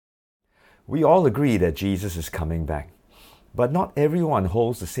We all agree that Jesus is coming back, but not everyone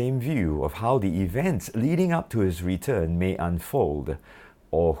holds the same view of how the events leading up to his return may unfold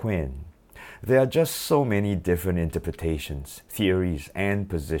or when. There are just so many different interpretations, theories, and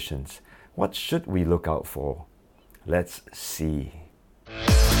positions. What should we look out for? Let's see.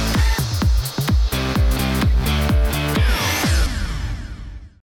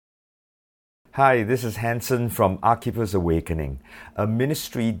 Hi, this is Hanson from Arkeepers Awakening, a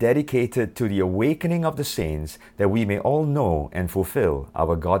ministry dedicated to the awakening of the saints that we may all know and fulfill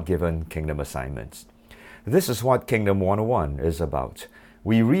our God-given kingdom assignments. This is what Kingdom 101 is about.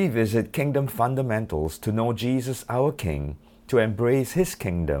 We revisit kingdom fundamentals to know Jesus our King, to embrace His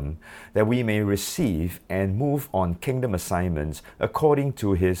kingdom, that we may receive and move on kingdom assignments according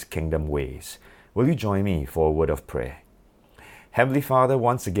to His kingdom ways. Will you join me for a word of prayer? Heavenly Father,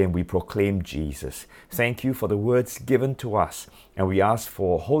 once again we proclaim Jesus. Thank you for the words given to us, and we ask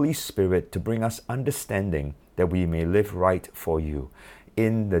for Holy Spirit to bring us understanding that we may live right for you.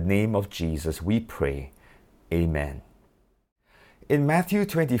 In the name of Jesus we pray. Amen. In Matthew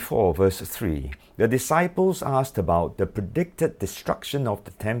 24 verse 3, the disciples asked about the predicted destruction of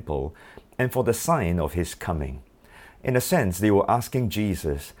the temple and for the sign of His coming. In a sense, they were asking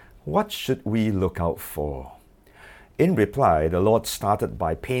Jesus, what should we look out for? In reply, the Lord started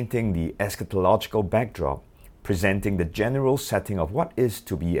by painting the eschatological backdrop, presenting the general setting of what is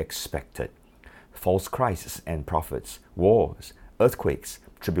to be expected. False Christs and prophets, wars, earthquakes,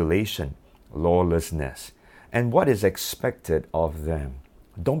 tribulation, lawlessness, and what is expected of them.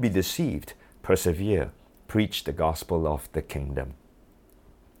 Don't be deceived, persevere, preach the gospel of the kingdom.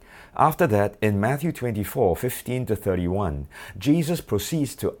 After that, in Matthew 24, 15-31, Jesus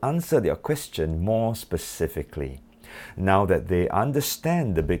proceeds to answer their question more specifically. Now that they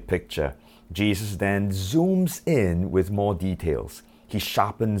understand the big picture, Jesus then zooms in with more details. He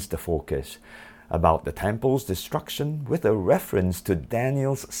sharpens the focus about the temple's destruction with a reference to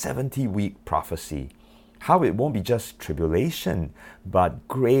Daniel's 70-week prophecy. How it won't be just tribulation, but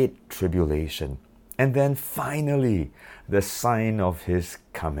great tribulation. And then finally, the sign of His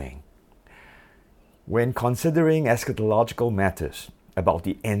coming. When considering eschatological matters about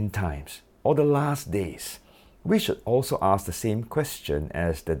the end times or the last days, we should also ask the same question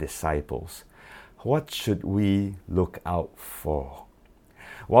as the disciples. What should we look out for?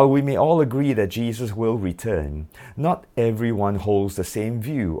 While we may all agree that Jesus will return, not everyone holds the same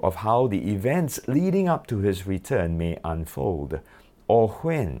view of how the events leading up to His return may unfold, or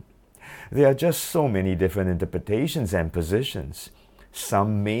when. There are just so many different interpretations and positions.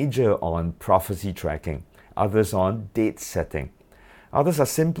 Some major on prophecy tracking, others on date setting. Others are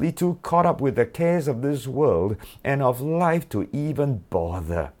simply too caught up with the cares of this world and of life to even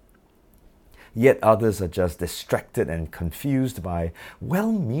bother. Yet others are just distracted and confused by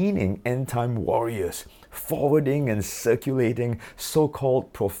well-meaning end-time warriors forwarding and circulating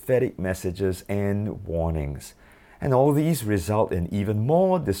so-called prophetic messages and warnings. And all these result in even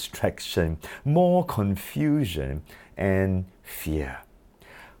more distraction, more confusion, and fear.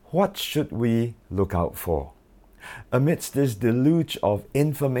 What should we look out for? Amidst this deluge of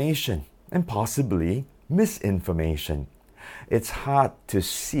information and possibly misinformation, it's hard to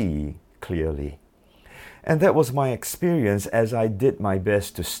see clearly. And that was my experience as I did my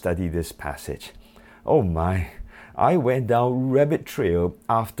best to study this passage. Oh my, I went down rabbit trail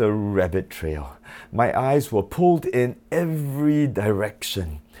after rabbit trail. My eyes were pulled in every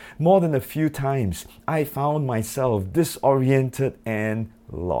direction. More than a few times, I found myself disoriented and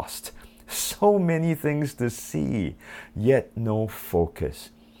lost. So many things to see, yet no focus.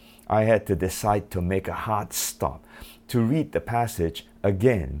 I had to decide to make a hard stop, to read the passage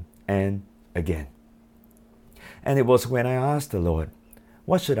again and again. And it was when I asked the Lord,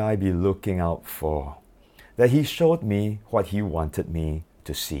 what should I be looking out for, that He showed me what He wanted me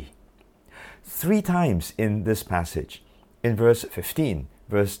to see. 3 times in this passage, in verse 15,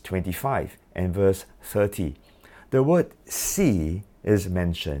 verse 25, and verse 30, the word see is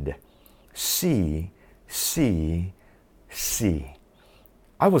mentioned. See, see, see.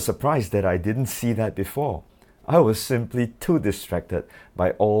 I was surprised that I didn't see that before. I was simply too distracted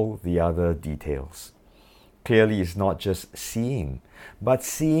by all the other details. Clearly, it's not just seeing, but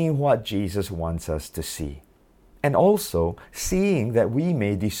seeing what Jesus wants us to see. And also seeing that we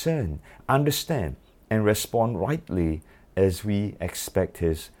may discern, understand, and respond rightly as we expect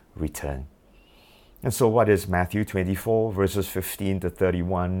His return. And so what is Matthew 24 verses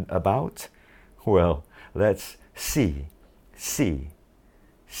 15-31 about? Well, let's see. See.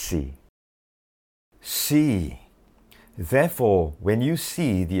 See. Therefore, when you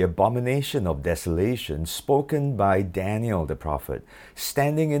see the abomination of desolation spoken by Daniel the prophet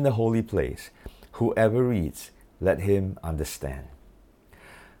standing in the holy place, whoever reads, let him understand.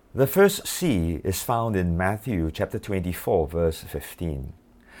 The first see is found in Matthew chapter 24, verse 15.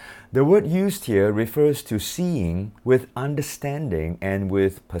 The word used here refers to seeing with understanding and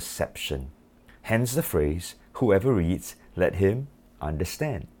with perception. Hence the phrase, whoever reads, let him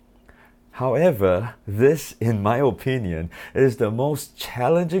understand. However, this, in my opinion, is the most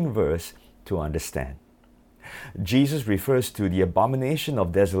challenging verse to understand. Jesus refers to the abomination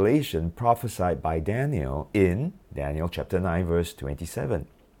of desolation prophesied by Daniel in Daniel chapter 9, verse 27.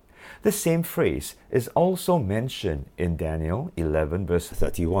 The same phrase is also mentioned in Daniel 11, verse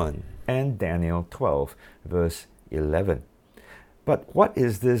 31 and Daniel 12, verse 11. But what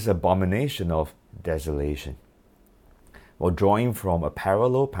is this abomination of desolation? Well, drawing from a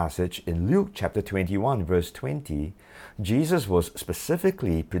parallel passage in Luke chapter 21, verse 20, Jesus was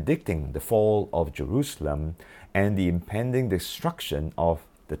specifically predicting the fall of Jerusalem and the impending destruction of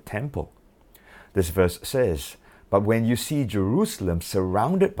the temple. This verse says, "But when you see Jerusalem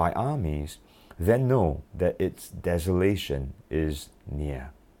surrounded by armies, then know that its desolation is near."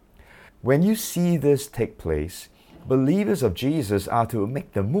 When you see this take place, believers of Jesus are to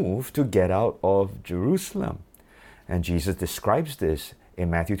make the move to get out of Jerusalem. And Jesus describes this in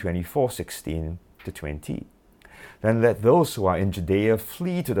Matthew 24, 16 to 20. "Then let those who are in Judea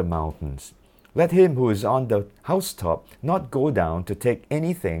flee to the mountains. Let him who is on the housetop not go down to take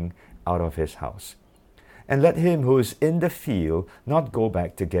anything out of his house. And let him who is in the field not go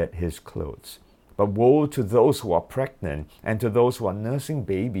back to get his clothes. But woe to those who are pregnant and to those who are nursing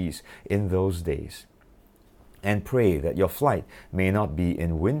babies in those days. And pray that your flight may not be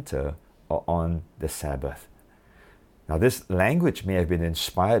in winter or on the Sabbath." Now, this language may have been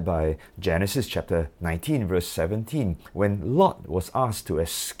inspired by Genesis chapter 19, verse 17, when Lot was asked to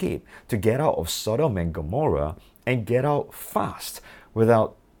escape, to get out of Sodom and Gomorrah, and get out fast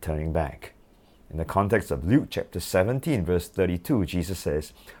without turning back. In the context of Luke chapter 17, verse 32, Jesus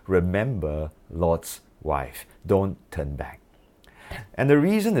says, "Remember Lot's wife. Don't turn back." And the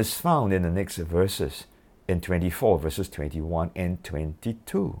reason is found in the next verses, in 24, verses 21 and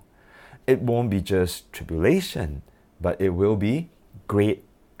 22. It won't be just tribulation, but it will be great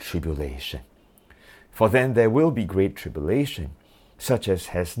tribulation. "For then there will be great tribulation, such as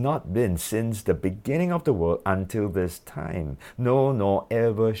has not been since the beginning of the world until this time, no, nor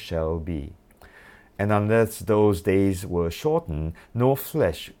ever shall be. And unless those days were shortened, no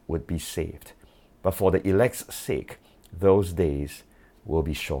flesh would be saved. But for the elect's sake, those days will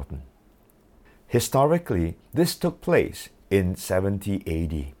be shortened." Historically, this took place in 70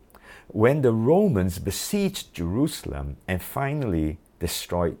 AD. When the Romans besieged Jerusalem and finally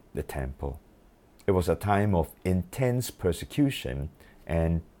destroyed the temple. It was a time of intense persecution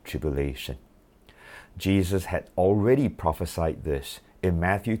and tribulation. Jesus had already prophesied this in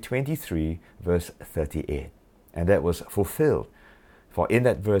Matthew 23, verse 38, and that was fulfilled. For in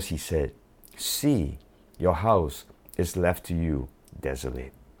that verse he said, "See, your house is left to you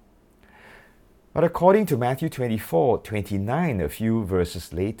desolate." But according to Matthew 24, 29, a few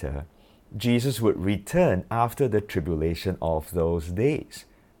verses later, Jesus would return after the tribulation of those days.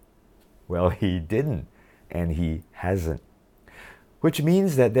 Well, he didn't, and he hasn't. Which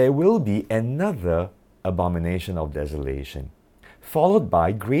means that there will be another abomination of desolation, followed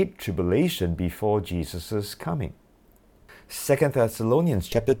by great tribulation before Jesus' coming. 2 Thessalonians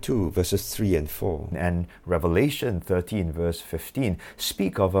chapter 2, verses 3 and 4, and Revelation 13, verse 15,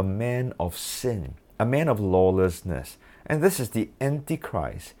 speak of a man of sin, a man of lawlessness, and this is the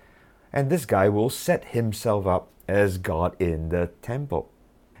Antichrist. And this guy will set himself up as God in the temple.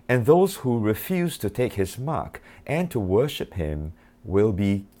 And those who refuse to take his mark and to worship him will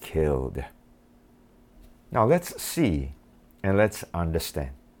be killed. Now let's see and let's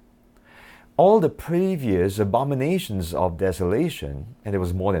understand. All the previous abominations of desolation, and there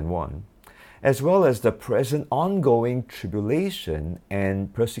was more than one, as well as the present ongoing tribulation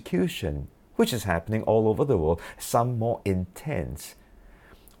and persecution, which is happening all over the world, some more intense,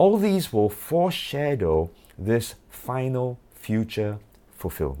 all these will foreshadow this final future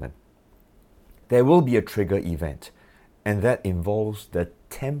fulfillment. There will be a trigger event, and that involves the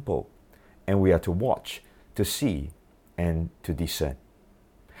temple, and we are to watch, to see, and to discern.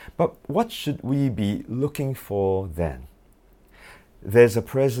 But what should we be looking for then? There's a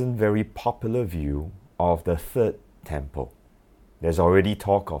present very popular view of the third temple. There's already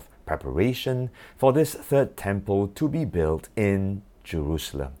talk of preparation for this third temple to be built in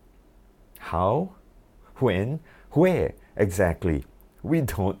Jerusalem. How? When? Where exactly? We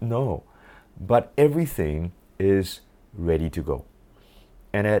don't know. But everything is ready to go.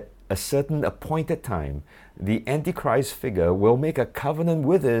 And at a certain appointed time, the Antichrist figure will make a covenant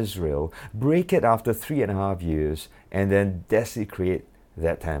with Israel, break it after 3.5 years, and then desecrate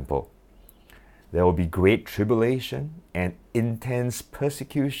that temple. There will be great tribulation and intense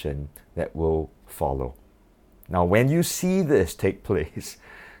persecution that will follow. Now, when you see this take place,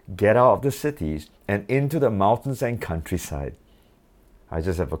 get out of the cities and into the mountains and countryside. I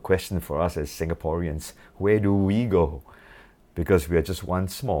just have a question for us as Singaporeans. Where do we go? Because we are just one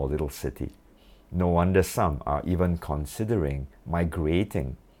small little city. No wonder some are even considering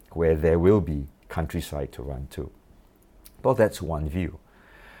migrating where there will be countryside to run to. Well, that's one view.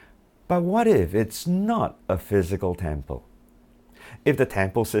 But what if it's not a physical temple? If the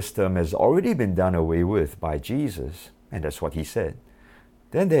temple system has already been done away with by Jesus, and that's what he said,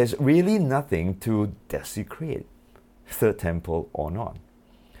 then there's really nothing to desecrate, third temple or not.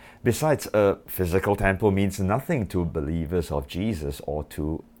 Besides, a physical temple means nothing to believers of Jesus or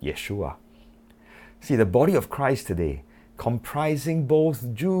to Yeshua. See, the body of Christ today, comprising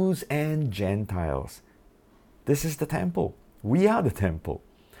both Jews and Gentiles, this is the temple. We are the temple.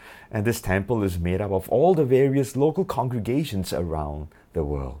 And this temple is made up of all the various local congregations around the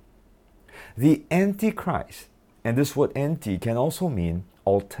world. The Antichrist, and this word anti can also mean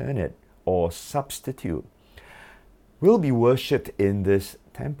alternate or substitute, will be worshipped in this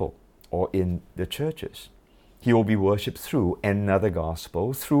temple or in the churches. He will be worshipped through another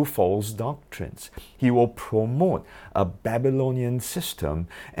gospel, through false doctrines. He will promote a Babylonian system,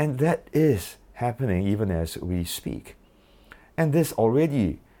 and that is happening even as we speak. And this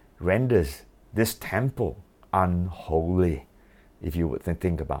already renders this temple unholy, if you would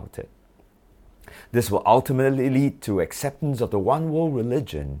think about it. This will ultimately lead to acceptance of the one world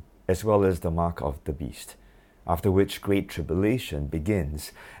religion as well as the mark of the beast, after which great tribulation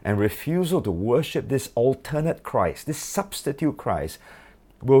begins, and refusal to worship this alternate Christ, this substitute Christ,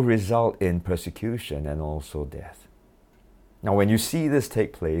 will result in persecution and also death. Now, when you see this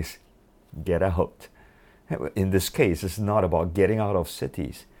take place, get out. In this case, it's not about getting out of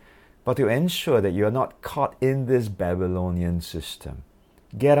cities, but to ensure that you are not caught in this Babylonian system.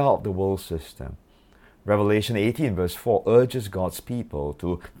 Get out of the world system. Revelation 18 verse 4 urges God's people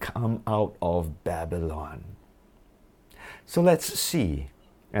to come out of Babylon. So let's see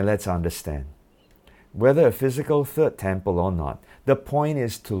and let's understand. Whether a physical third temple or not, the point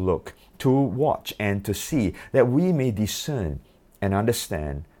is to look, to watch, and to see that we may discern and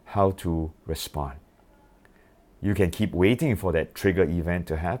understand how to respond. You can keep waiting for that trigger event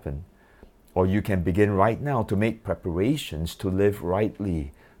to happen, or you can begin right now to make preparations to live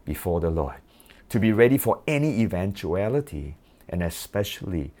rightly before the Lord, to be ready for any eventuality, and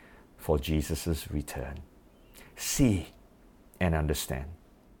especially for Jesus' return. See and understand.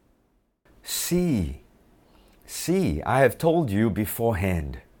 See, I have told you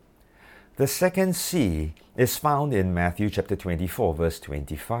beforehand. The second see is found in Matthew chapter 24, verse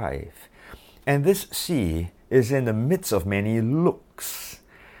 25. And this see is in the midst of many looks.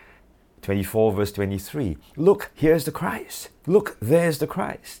 24 verse 23. Look, here's the Christ. Look, there's the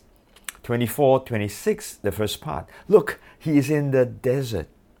Christ. 24, 26, the first part. Look, he is in the desert.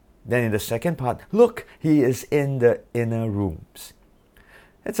 Then in the second part, look, he is in the inner rooms.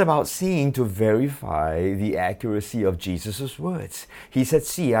 It's about seeing to verify the accuracy of Jesus' words. He said,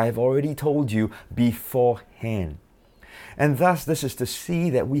 see, I have already told you beforehand. And thus, this is to see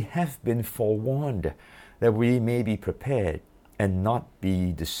that we have been forewarned, that we may be prepared and not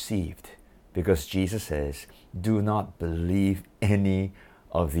be deceived. Because Jesus says, do not believe any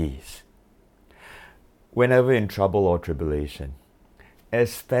of these. Whenever in trouble or tribulation,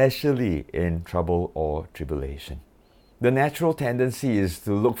 especially in trouble or tribulation, the natural tendency is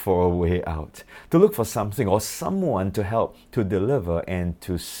to look for a way out, to look for something or someone to help, to deliver, and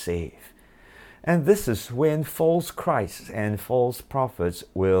to save. And this is when false Christs and false prophets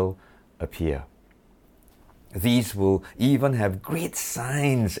will appear. These will even have great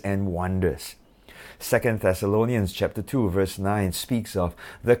signs and wonders. 2 Thessalonians chapter 2 verse 9 speaks of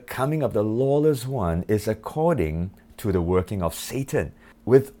the coming of the lawless one is according to the working of Satan,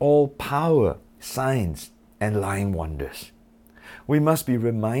 with all power, signs, and lying wonders. We must be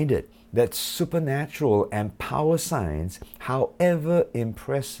reminded that supernatural and power signs, however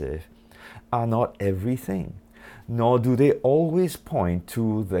impressive, are not everything, nor do they always point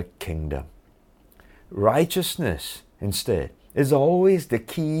to the kingdom. Righteousness, instead, is always the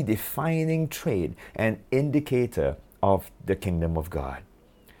key defining trait and indicator of the kingdom of God.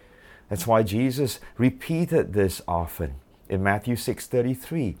 That's why Jesus repeated this often in Matthew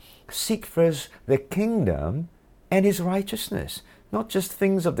 6:33. Seek first the kingdom and his righteousness, not just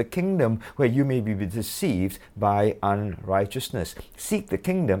things of the kingdom where you may be deceived by unrighteousness. Seek the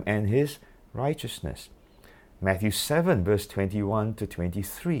kingdom and his righteousness. Matthew 7, verse 21 to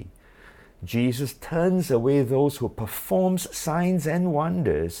 23. Jesus turns away those who perform signs and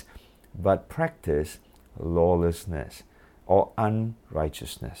wonders, but practice lawlessness or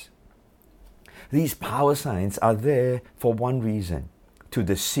unrighteousness. These power signs are there for one reason, to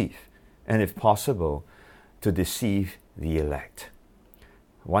deceive, and if possible, to deceive the elect.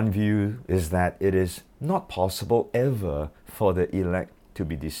 One view is that it is not possible ever for the elect to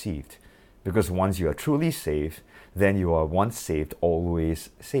be deceived, because once you are truly saved, then you are once saved, always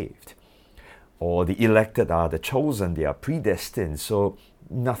saved. Or the elected are the chosen, they are predestined, so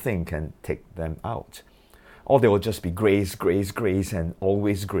nothing can take them out. Or there will just be grace, grace, grace, and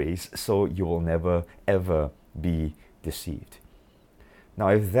always grace, so you will never, ever be deceived. Now,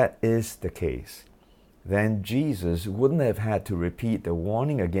 if that is the case, then Jesus wouldn't have had to repeat the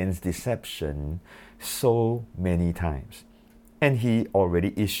warning against deception so many times. And he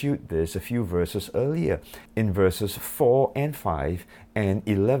already issued this a few verses earlier, in verses 4 and 5 and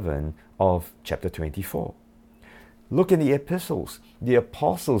 11 of chapter 24. Look in the epistles. The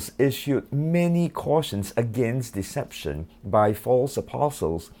apostles issued many cautions against deception by false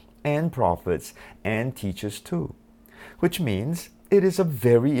apostles and prophets and teachers too, which means it is a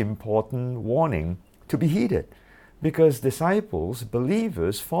very important warning to be heeded, because disciples,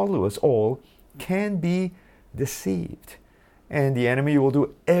 believers, followers, all can be deceived. And the enemy will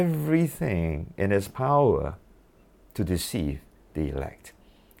do everything in his power to deceive the elect.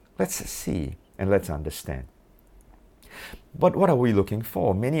 Let's see and let's understand. But what are we looking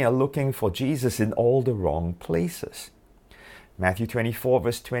for? Many are looking for Jesus in all the wrong places. Matthew 24,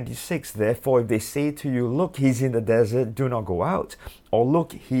 verse 26, therefore if they say to you, look, he's in the desert, do not go out. Or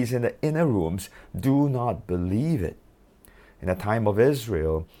look, he's in the inner rooms, do not believe it. In the time of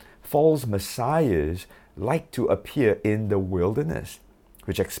Israel, false messiahs like to appear in the wilderness,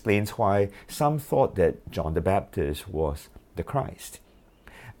 which explains why some thought that John the Baptist was the Christ.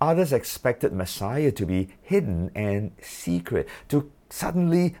 Others expected Messiah to be hidden and secret, to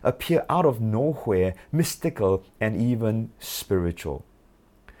suddenly appear out of nowhere, mystical and even spiritual.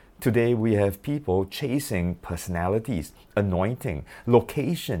 Today we have people chasing personalities, anointing,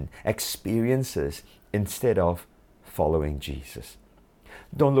 location, experiences, instead of following Jesus.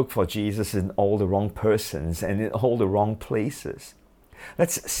 Don't look for Jesus in all the wrong persons and in all the wrong places.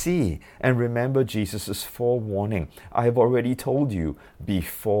 Let's see and remember Jesus' forewarning. I have already told you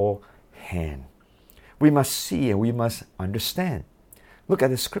beforehand. We must see and we must understand. Look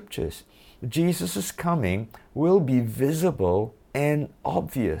at the scriptures. Jesus' coming will be visible and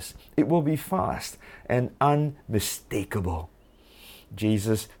obvious. It will be fast and unmistakable.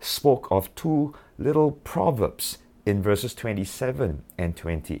 Jesus spoke of two little proverbs in verses 27 and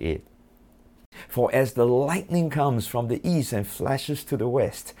 28. For as the lightning comes from the east and flashes to the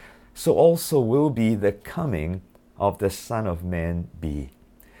west, so also will be the coming of the Son of Man be.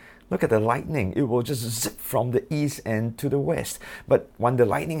 Look at the lightning. It will just zip from the east and to the west. But when the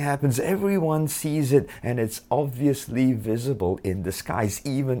lightning happens, everyone sees it and it's obviously visible in the skies,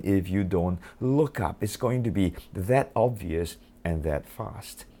 even if you don't look up. It's going to be that obvious and that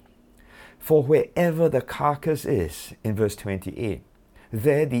fast. For wherever the carcass is, in verse 28,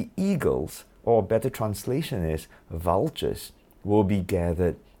 there the eagles, or better translation is vultures, will be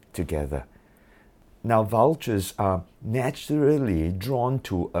gathered together. Now, vultures are naturally drawn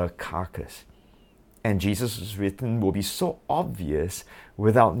to a carcass, and Jesus' written will be so obvious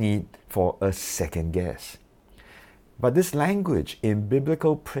without need for a second guess. But this language in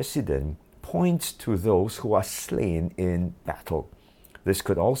biblical precedent points to those who are slain in battle. This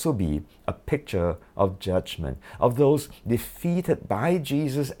could also be a picture of judgment, of those defeated by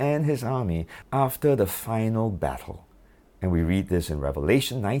Jesus and his army after the final battle. And we read this in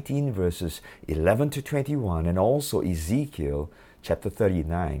Revelation 19 verses 11 to 21 and also Ezekiel chapter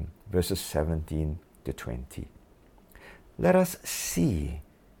 39 verses 17 to 20. Let us see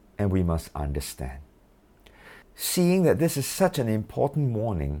and we must understand. Seeing that this is such an important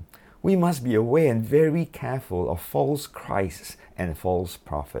warning, we must be aware and very careful of false Christs and false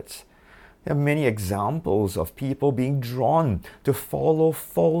prophets. There are many examples of people being drawn to follow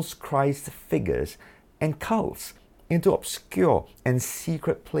false Christ figures and cults into obscure and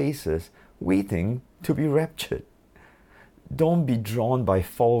secret places, waiting to be raptured. Don't be drawn by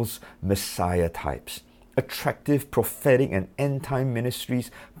false Messiah types, attractive prophetic and end-time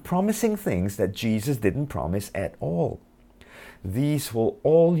ministries promising things that Jesus didn't promise at all. These will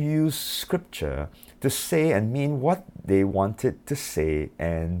all use scripture to say and mean what they wanted to say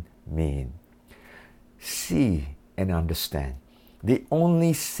and mean. See and understand. The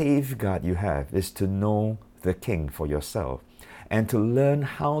only safeguard you have is to know the King for yourself and to learn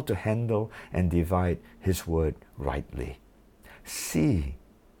how to handle and divide His word rightly. See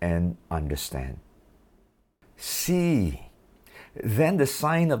and understand. See. Then the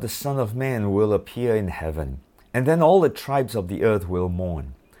sign of the Son of Man will appear in heaven, and then all the tribes of the earth will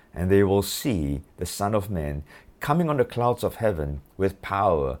mourn, and they will see the Son of Man coming on the clouds of heaven with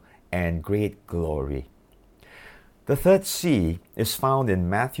power and great glory. The third see is found in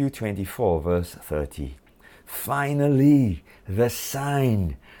Matthew 24, verse 30. Finally, the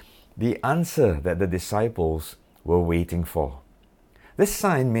sign, the answer that the disciples were waiting for. This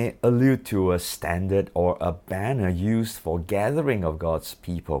sign may allude to a standard or a banner used for gathering of God's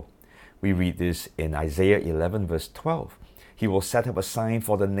people. We read this in Isaiah 11, verse 12. He will set up a sign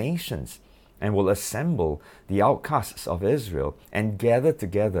for the nations and will assemble the outcasts of Israel and gather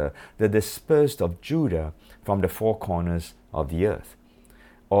together the dispersed of Judah from the four corners of the earth.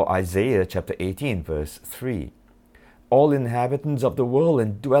 Or Isaiah chapter 18, verse 3. All inhabitants of the world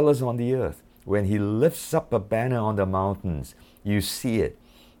and dwellers on the earth, when He lifts up a banner on the mountains, you see it,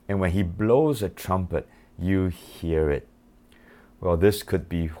 and when He blows a trumpet, you hear it. Well, this could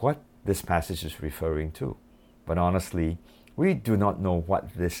be what this passage is referring to. But honestly, we do not know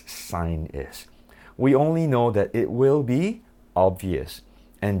what this sign is. We only know that it will be obvious,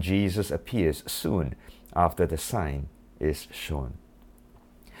 and Jesus appears soon after the sign is shown.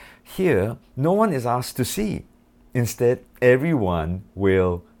 Here, no one is asked to see. Instead, everyone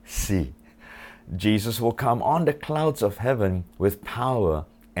will see. Jesus will come on the clouds of heaven with power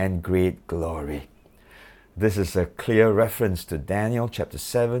and great glory. This is a clear reference to Daniel chapter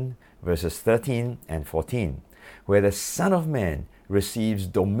 7, verses 13 and 14, where the Son of Man receives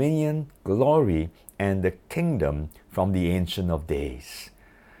dominion, glory, and the kingdom from the Ancient of Days.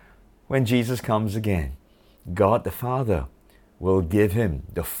 When Jesus comes again, God the Father will give Him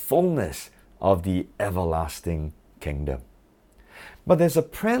the fullness of the everlasting kingdom. But there's a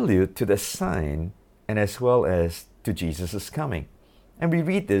prelude to the sign and as well as to Jesus' coming. And we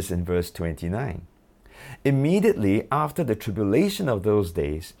read this in verse 29. Immediately after the tribulation of those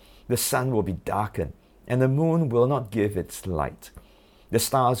days, the sun will be darkened, and the moon will not give its light. The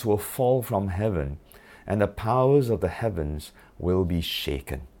stars will fall from heaven, and the powers of the heavens will be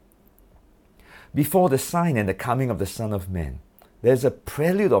shaken. Before the sign and the coming of the Son of Man, there's a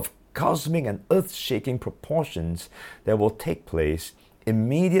prelude of cosmic and earth-shaking proportions that will take place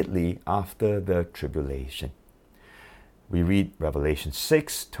immediately after the tribulation. We read Revelation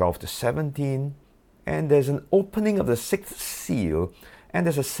 6, 12 to 17, and there's an opening of the sixth seal, and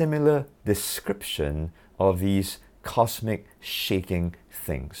there's a similar description of these cosmic shaking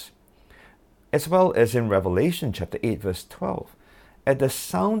things. As well as in Revelation chapter 8, verse 12, at the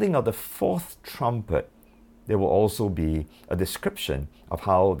sounding of the fourth trumpet, there will also be a description of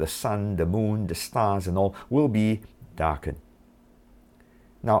how the sun, the moon, the stars, and all will be darkened.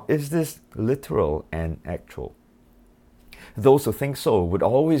 Now, is this literal and actual? Those who think so would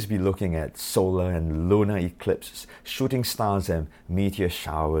always be looking at solar and lunar eclipses, shooting stars and meteor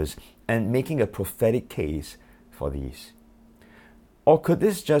showers, and making a prophetic case for these. Or could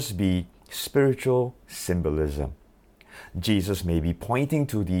this just be spiritual symbolism? Jesus may be pointing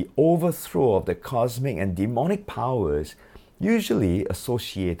to the overthrow of the cosmic and demonic powers usually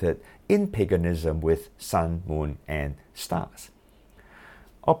associated in paganism with sun, moon, and stars.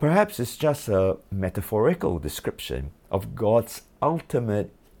 Or perhaps it's just a metaphorical description of God's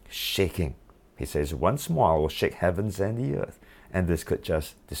ultimate shaking. He says, once more I will shake heavens and the earth. And this could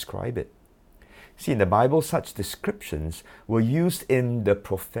just describe it. See, in the Bible, such descriptions were used in the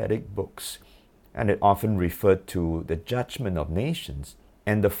prophetic books, and it often referred to the judgment of nations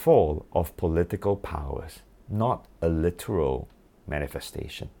and the fall of political powers, not a literal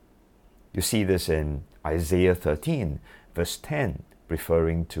manifestation. You see this in Isaiah 13, verse 10,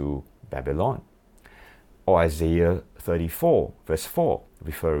 referring to Babylon, or Isaiah 34, verse 4,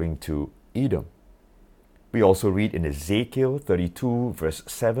 referring to Edom. We also read in Ezekiel 32, verse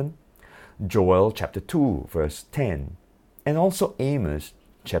 7, Joel chapter 2, verse 10, and also Amos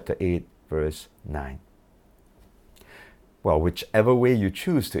chapter 8, verse 9. Well, whichever way you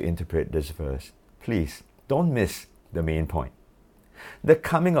choose to interpret this verse, please don't miss the main point. The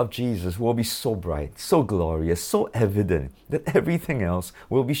coming of Jesus will be so bright, so glorious, so evident that everything else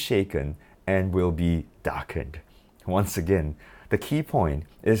will be shaken and will be darkened. Once again, the key point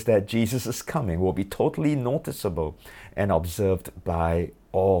is that Jesus' coming will be totally noticeable and observed by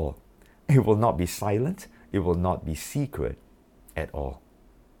all. It will not be silent, it will not be secret at all.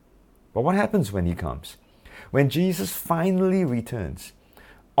 But what happens when He comes? When Jesus finally returns,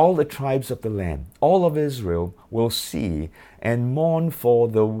 All the tribes of the land, all of Israel, will see and mourn for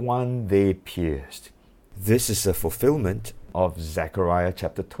the one they pierced. This is a fulfillment of Zechariah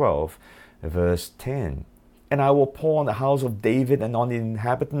chapter 12, verse 10. And I will pour on the house of David and on the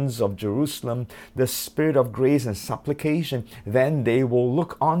inhabitants of Jerusalem the spirit of grace and supplication. Then they will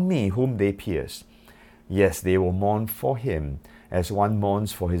look on me whom they pierced. Yes, they will mourn for him as one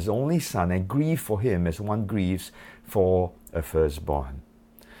mourns for his only son, and grieve for him as one grieves for a firstborn.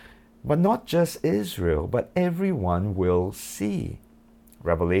 But not just Israel, but everyone will see.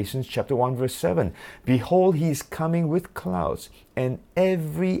 Revelation chapter 1 verse 7. Behold, he is coming with clouds, and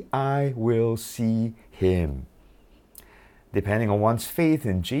every eye will see him. Depending on one's faith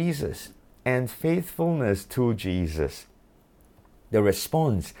in Jesus and faithfulness to Jesus, the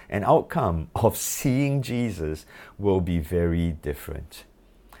response and outcome of seeing Jesus will be very different.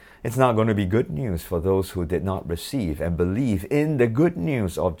 It's not going to be good news for those who did not receive and believe in the good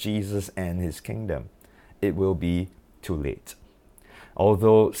news of Jesus and his kingdom. It will be too late.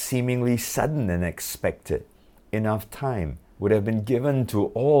 Although seemingly sudden and expected, enough time would have been given to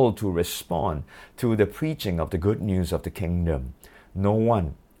all to respond to the preaching of the good news of the kingdom. No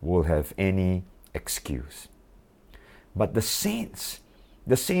one will have any excuse. But the saints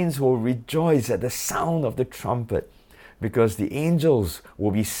will rejoice at the sound of the trumpet, because the angels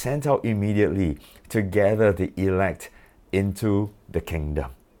will be sent out immediately to gather the elect into the kingdom.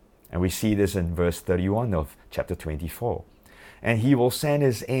 And we see this in verse 31 of chapter 24. And he will send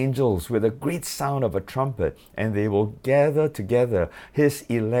his angels with a great sound of a trumpet, and they will gather together his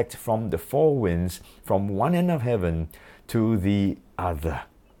elect from the four winds, from one end of heaven to the other.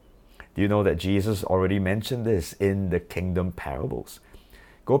 Do you know that Jesus already mentioned this in the kingdom parables?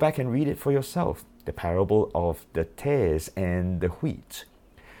 Go back and read it for yourself. The parable of the tares and the wheat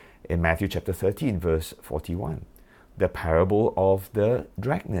in Matthew chapter 13 verse 41. The parable of the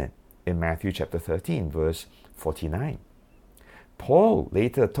dragnet in Matthew chapter 13 verse 49. Paul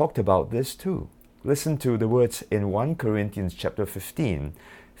later talked about this too. Listen to the words in 1 Corinthians chapter 15,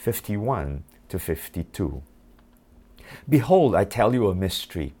 51 to 52. Behold, I tell you a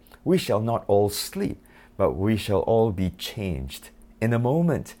mystery. We shall not all sleep, but we shall all be changed. In a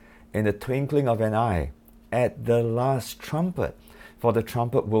moment, in the twinkling of an eye, at the last trumpet. For the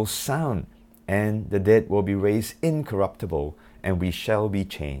trumpet will sound, and the dead will be raised incorruptible, and we shall be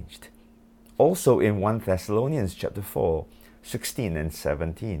changed. Also in 1 Thessalonians chapter 4, 16 and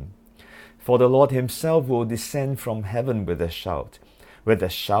 17. For the Lord himself will descend from heaven with the shout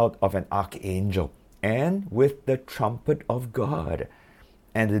of an archangel, and with the trumpet of God.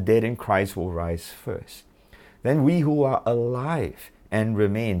 And the dead in Christ will rise first. Then we who are alive and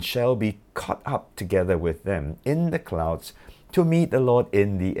remain shall be caught up together with them in the clouds to meet the Lord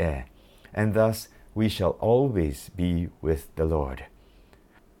in the air. And thus we shall always be with the Lord.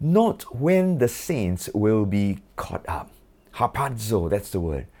 Note when the saints will be caught up. Harpazo, that's the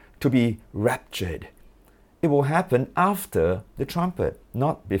word. To be raptured. It will happen after the trumpet,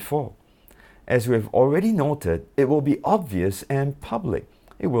 not before. As we have already noted, it will be obvious and public.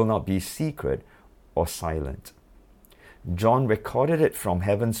 It will not be secret or silent. John recorded it from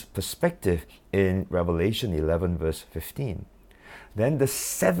heaven's perspective in Revelation 11 verse 15. Then the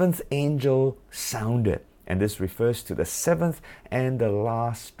seventh angel sounded, and this refers to the seventh and the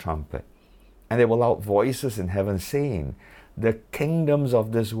last trumpet. And there were loud voices in heaven saying, the kingdoms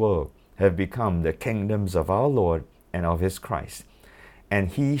of this world have become the kingdoms of our Lord and of his Christ, and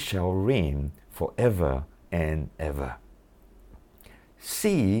he shall reign forever and ever.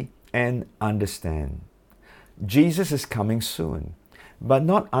 See and understand. Jesus is coming soon, but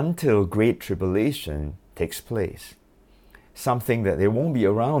not until great tribulation takes place. Something that they won't be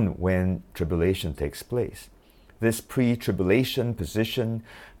around when tribulation takes place. This pre-tribulation position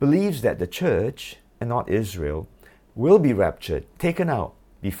believes that the church, and not Israel, will be raptured, taken out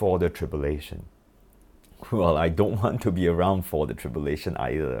before the tribulation. Well, I don't want to be around for the tribulation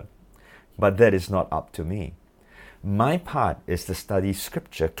either, but that is not up to me. My part is to study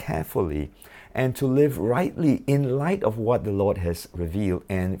Scripture carefully and to live rightly in light of what the Lord has revealed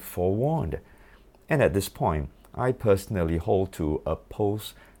and forewarned. And at this point, I personally hold to a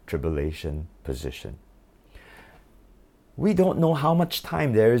post-tribulation position. We don't know how much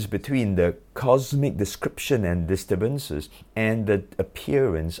time there is between the cosmic description and disturbances and the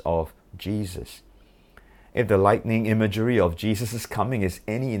appearance of Jesus. If the lightning imagery of Jesus' coming is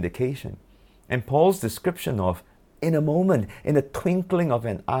any indication, and Paul's description of in a moment, in the twinkling of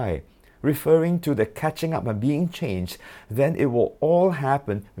an eye, referring to the catching up and being changed, then it will all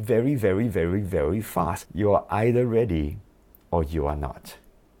happen very, very, very, very fast. You are either ready or you are not.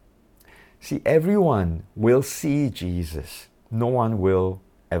 See, everyone will see Jesus. No one will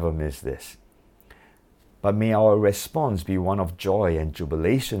ever miss this. But may our response be one of joy and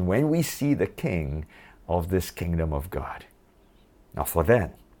jubilation when we see the King of this kingdom of God. Now for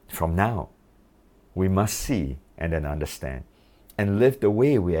that, from now, we must see and then understand and live the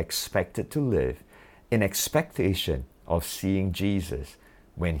way we are expected to live in expectation of seeing Jesus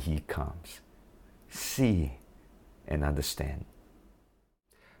when He comes. See and understand.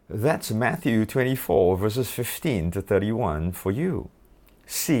 That's Matthew 24 verses 15 to 31 for you.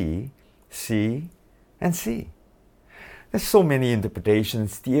 See, see, and see. There's so many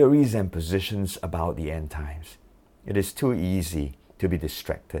interpretations, theories, and positions about the end times. It is too easy to be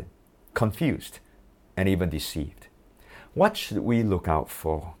distracted, confused, and even deceived. What should we look out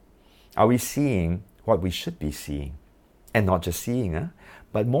for? Are we seeing what we should be seeing? And not just seeing,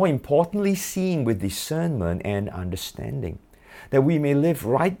 but more importantly, seeing with discernment and understanding, that we may live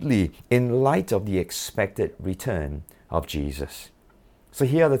rightly in light of the expected return of Jesus. So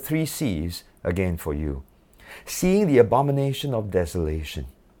here are the 3 C's again for you. Seeing the abomination of desolation.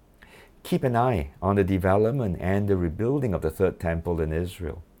 Keep an eye on the development and the rebuilding of the third temple in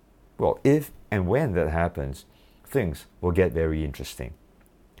Israel. Well, if and when that happens, things will get very interesting.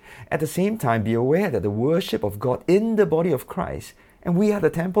 At the same time, be aware that the worship of God in the body of Christ, and we are the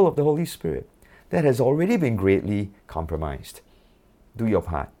temple of the Holy Spirit, that has already been greatly compromised. Do your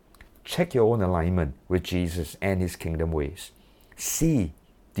part. Check your own alignment with Jesus and His kingdom ways. See,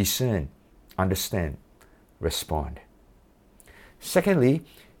 discern, understand, respond. Secondly,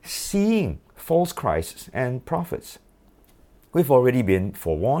 seeing false Christs and prophets. We've already been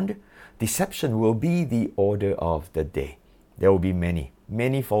forewarned. Deception will be the order of the day. There will be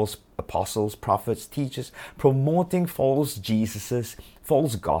many false apostles, prophets, teachers promoting false Jesuses,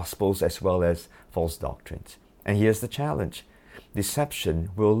 false gospels, as well as false doctrines. And here's the challenge. Deception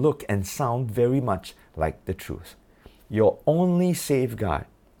will look and sound very much like the truth. Your only safeguard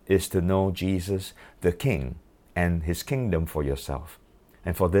is to know Jesus, the King, and His kingdom for yourself.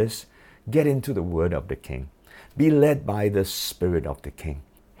 And for this, get into the Word of the King. Be led by the Spirit of the King.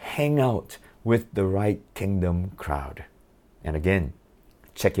 Hang out with the right kingdom crowd. And again,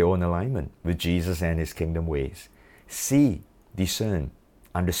 check your own alignment with Jesus and His kingdom ways. See, discern,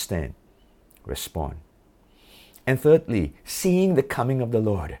 understand, respond. And thirdly, seeing the coming of the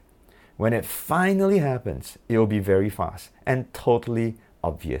Lord. When it finally happens, it will be very fast and totally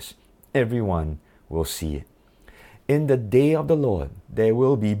obvious. Everyone will see it. In the day of the Lord, there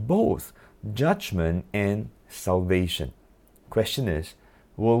will be both judgment and salvation. Question is,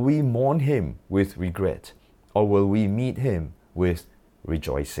 will we mourn Him with regret, or will we meet Him with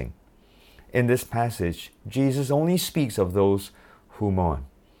rejoicing? In this passage, Jesus only speaks of those who mourn.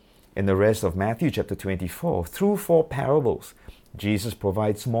 In the rest of Matthew chapter 24, through 4 parables, Jesus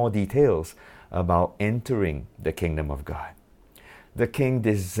provides more details about entering the kingdom of God. The King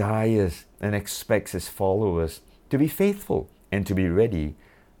desires and expects His followers to be faithful and to be ready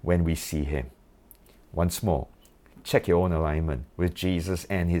when we see Him. Once more, check your own alignment with Jesus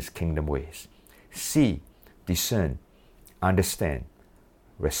and His kingdom ways. See, discern, understand,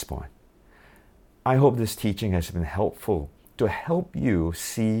 respond. I hope this teaching has been helpful to help you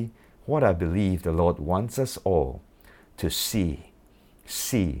see what I believe the Lord wants us all to see,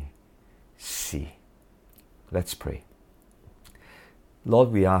 see, see. Let's pray.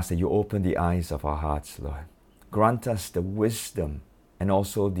 Lord, we ask that you open the eyes of our hearts, Lord. Grant us the wisdom and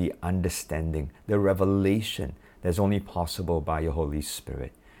also the understanding, the revelation that's only possible by your Holy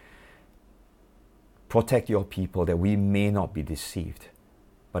Spirit. Protect your people that we may not be deceived.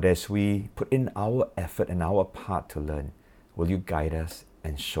 But as we put in our effort and our part to learn, will you guide us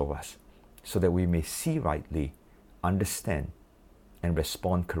and show us so that we may see rightly, understand, and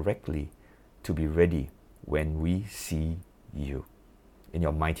respond correctly to be ready when we see you. In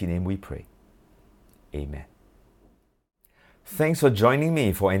your mighty name we pray. Amen. Thanks for joining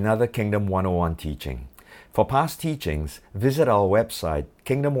me for another Kingdom 101 teaching. For past teachings, visit our website,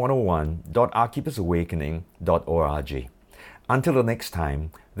 kingdom101.arkeepersawakening.org. Until the next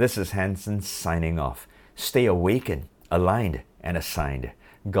time, this is Hanson signing off. Stay awakened, aligned, and assigned.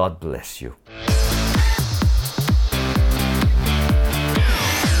 God bless you.